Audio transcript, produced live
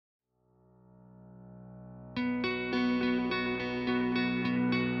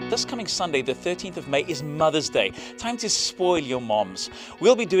this coming Sunday, the 13th of May, is Mother's Day. Time to spoil your moms.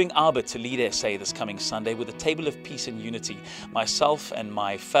 We'll be doing our bit to LeadSA this coming Sunday with a table of peace and unity. Myself and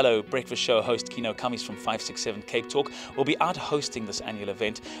my fellow breakfast show host Kino Kamis from 567 Cape Talk will be out hosting this annual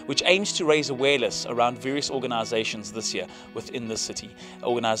event, which aims to raise awareness around various organizations this year within the city.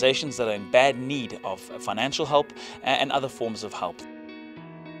 Organizations that are in bad need of financial help and other forms of help.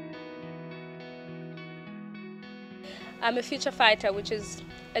 I'm a future fighter, which is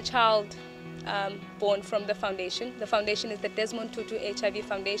a child born from the foundation. The foundation is the Desmond Tutu HIV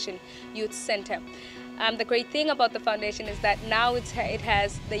Foundation Youth Center. The great thing about the foundation is that now it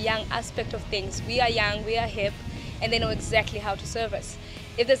has the young aspect of things. We are young, we are hip, and they know exactly how to serve us.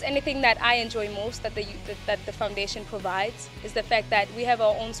 If there's anything that I enjoy most that the foundation provides, is the fact that we have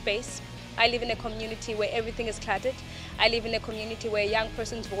our own space. I live in a community where everything is cluttered. I live in a community where a young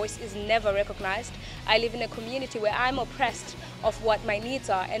person's voice is never recognized. I live in a community where I'm oppressed of what my needs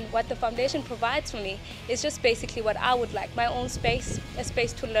are, and what the foundation provides for me is just basically what I would like. My own space, a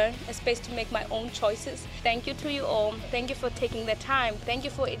space to learn, a space to make my own choices. Thank you to you all. Thank you for taking the time. Thank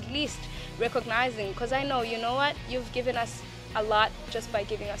you for at least recognizing, because I know, you know what, you've given us a lot just by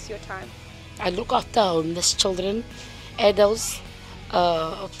giving us your time. I look after homeless children, adults,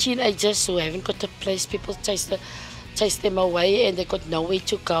 teenagers who haven't got a place. People chase them away and they got nowhere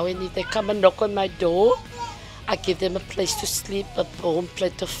to go, and if they come and knock on my door, I give them a place to sleep, a warm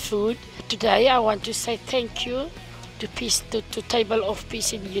plate of food. Today I want to say thank you to Table of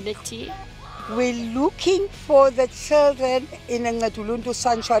Peace and Unity. We're looking for the children in Ngatuluntu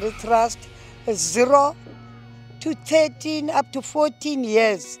Sanctuary Trust, 0 to 13 up to 14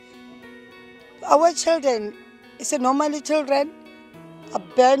 years. Our children is normally children,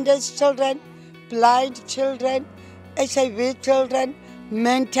 abandoned children, blind children, HIV children,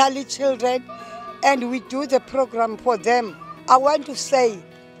 mentally children, and we do the program for them. I want to say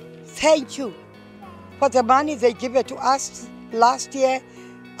thank you for the money they gave it to us last year.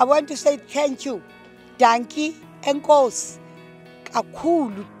 I want to say thank you, Danki and Kos,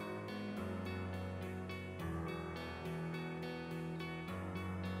 Akulu.